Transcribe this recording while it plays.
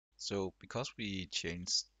So because we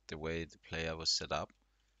changed the way the player was set up,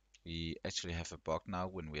 we actually have a bug now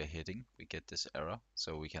when we are hitting. We get this error,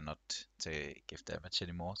 so we cannot give damage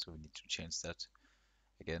anymore. So we need to change that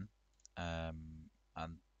again.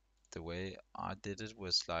 And the way I did it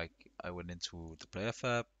was like I went into the player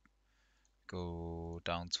fab, go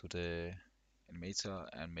down to the animator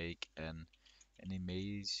and make an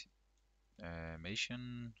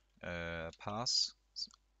animation pass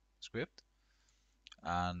script.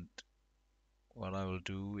 And what I will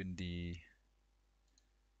do in the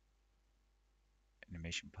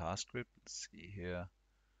animation pass script, let's see here,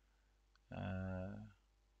 uh,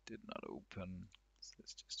 did not open. So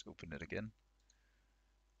let's just open it again.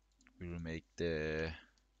 We will make the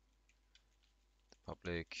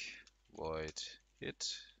public void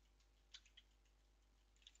hit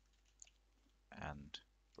and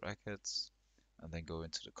brackets, and then go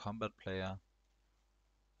into the combat player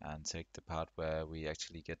and take the part where we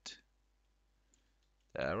actually get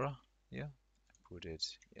the error here, put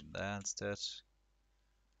it in there instead,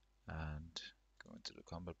 and go into the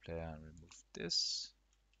combat player and remove this.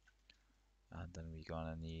 And then we're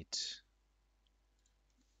gonna need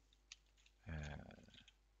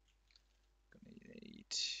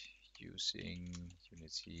using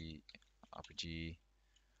Unity RPG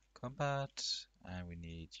Combat, and we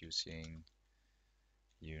need using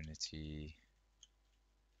Unity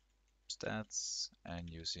Stats and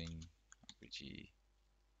using RPG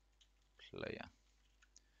Player.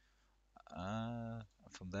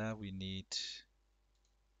 From there we need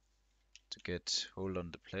to get hold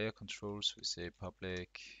on the player controls. We say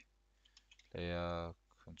public player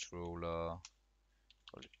controller,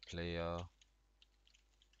 call it player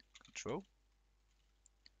control.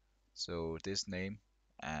 So this name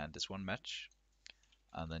and this one match,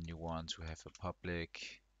 and then you want to have a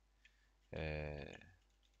public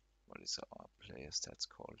what is our player stats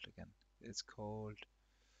called again? It's called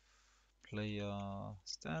player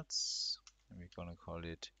stats, and we're gonna call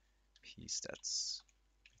it p stats,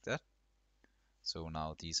 like that. So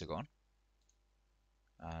now these are gone,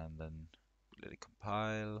 and then let it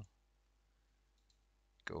compile,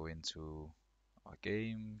 go into our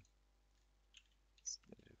game,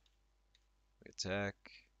 attack,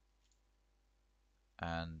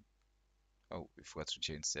 and oh, we forgot to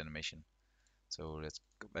change the animation. So let's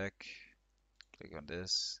go back, click on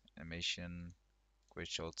this animation, great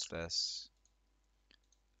short slash,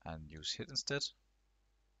 and use hit instead.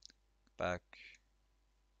 Back,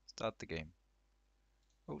 start the game,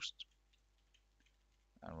 host,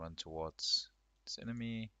 and run towards this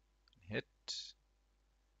enemy, hit,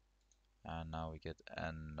 and now we get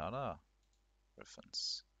another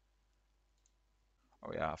reference.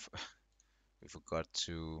 Oh yeah, we forgot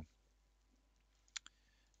to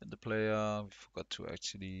in the player, we forgot to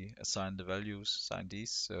actually assign the values, assign these.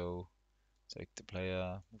 So take the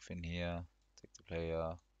player, move in here, take the player,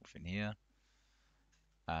 move in here,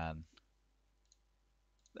 and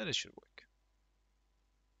then it should work.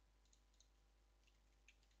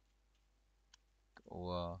 Go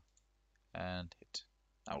over and hit.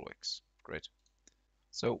 Now it works. Great.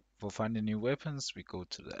 So for finding new weapons, we go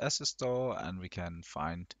to the asset store and we can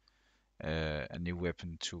find a new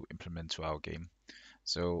weapon to implement to our game.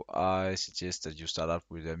 So I suggest that you start out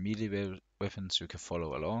with a melee weapon so you can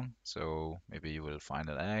follow along. So maybe you will find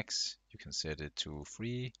an axe, you can set it to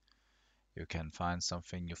 3, you can find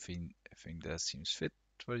something you think that seems fit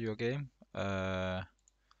for your game. I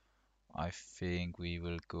think we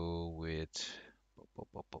will go with what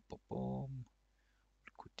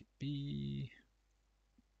could it be?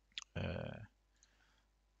 Uh,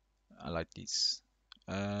 I like these.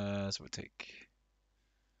 So we take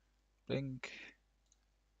blink,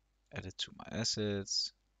 add it to my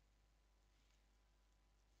assets.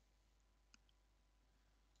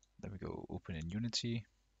 Then we go open in Unity.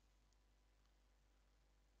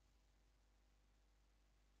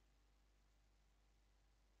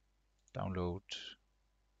 Download.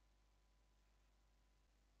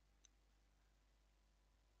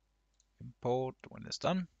 Import when it's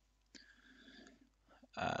done.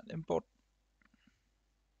 And import.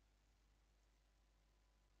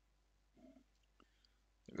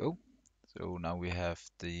 There we go. So now we have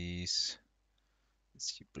these.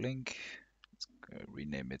 Let's see, blink. Let's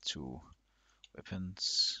rename it to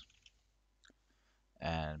weapons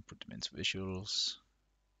and put them into visuals.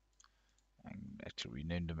 And actually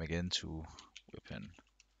rename them again to weapon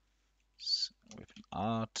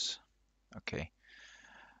art. Okay.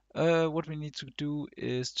 What we need to do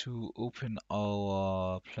is to open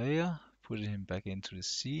our player, put him back into the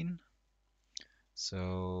scene.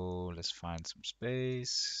 So let's find some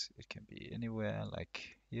space. It can be anywhere,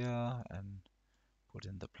 like here, and put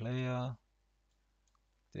in the player,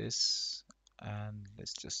 this, and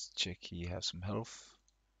let's just check he has some health.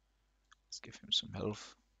 Let's give him some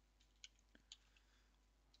health.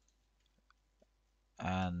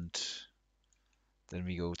 And then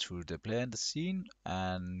we go to the player and the scene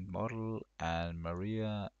and model and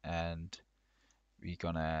Maria, and we're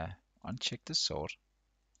gonna uncheck the sword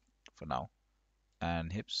for now,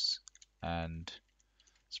 and hips and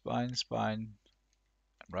spine,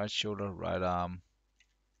 right shoulder, right arm,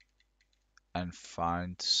 and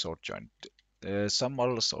find sword joint. Some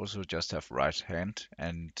models also just have right hand,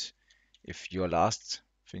 and if your last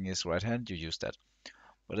thing is right hand, you use that.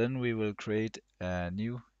 But then we will create a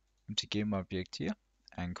new empty game object here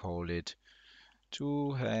and call it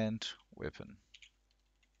two-hand weapon.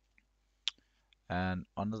 And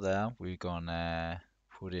under there, we're gonna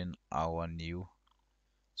put in our new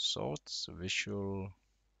swords, visual,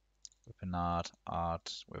 weapon art,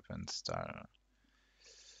 weapon style.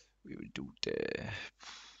 We will do the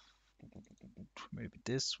maybe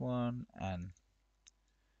this one and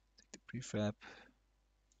take the prefab,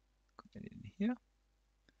 come in here.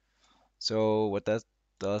 So what that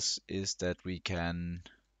does is that we can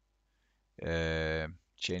uh,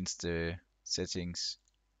 change the settings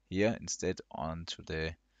here instead onto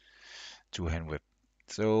the two-hand whip.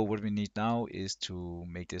 So what we need now is to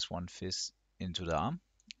make this one fist into the arm,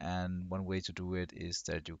 and one way to do it is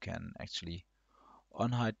that you can actually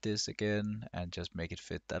unhide this again and just make it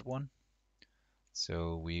fit that one.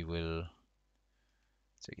 So we will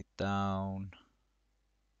take it down,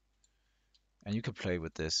 and you can play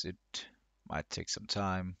with this. It might take some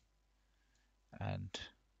time, and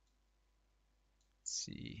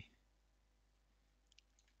see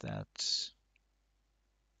that.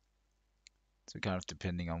 So kind of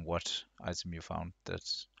depending on what item you found,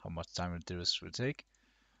 that's how much time this will take.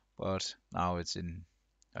 But now it's in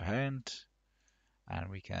our hand, and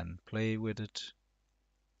we can play with it.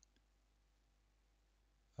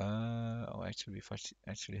 Oh, actually, we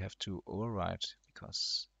actually have to override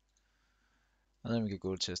because, and then we can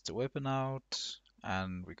go test the weapon out,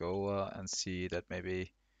 and we go over and see that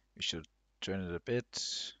maybe we should turn it a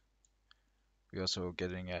bit. We're also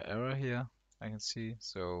getting an error here, I can see.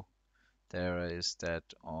 So the error is that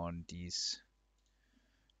on these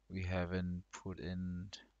we haven't put in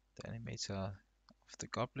the animator of the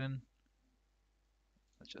goblin.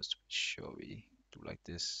 Let's just be sure we do like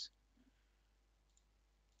this.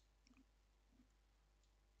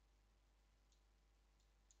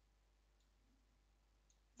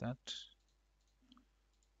 That.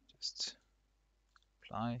 Just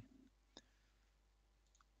apply.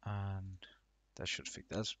 And that should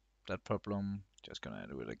fix that problem. Just gonna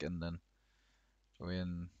do it again then. Go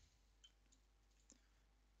in.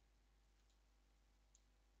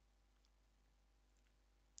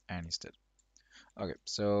 And he's dead. Okay,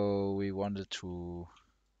 so we wanted to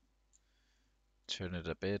turn it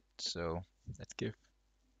a bit, so let's give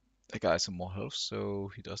the guy some more health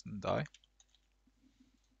so he doesn't die.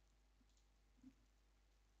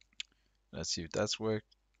 Let's see if that's worked.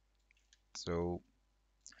 So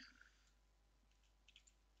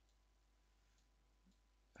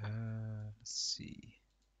let's see.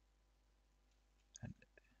 And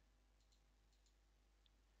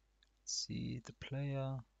see the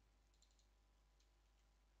player.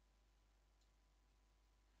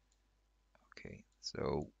 Okay,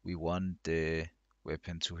 so we want the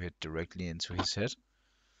weapon to hit directly into his head.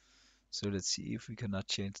 So let's see if we cannot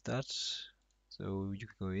change that. So you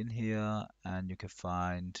can go in here and you can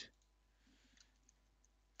find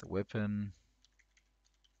the weapon.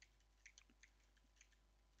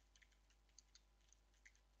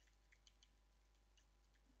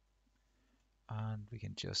 And we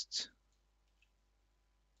can just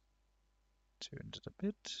turn it a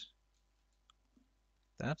bit.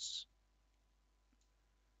 That's.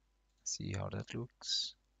 See how that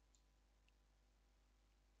looks.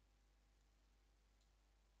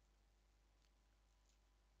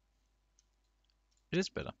 It is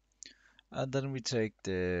better. And then we take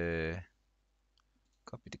copy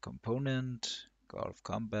the component, go out of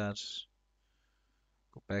combat,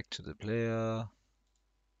 go back to the player,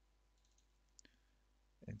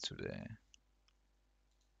 into the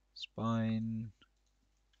spine,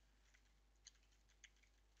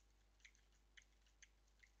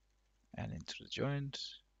 and into the joint,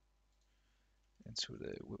 into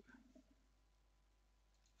the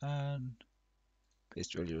and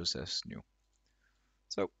paste values as new.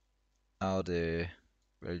 So now the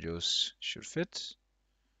values should fit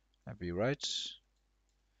and be right.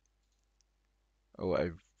 Oh,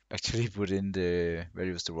 I actually put in the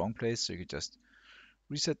values the wrong place, so you could just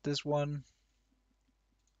reset this one.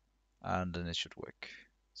 and then it should work.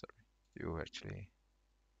 Sorry, you actually.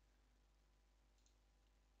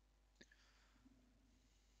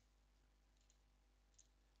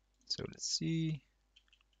 So let's see.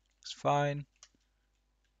 It's fine.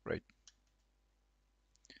 Great.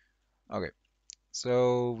 Okay.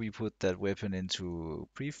 So we put that weapon into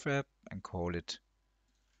prefab and call it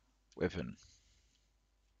weapon.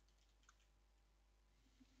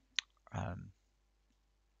 And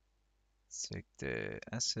take the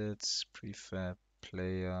assets, prefab,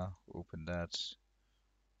 player, open that,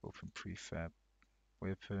 open prefab,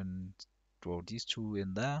 weapon, draw these two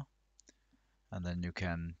in there, and then you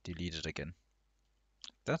can delete it again.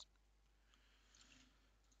 Like that.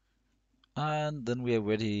 And then we are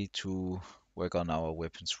ready to work on our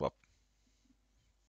weapon swap.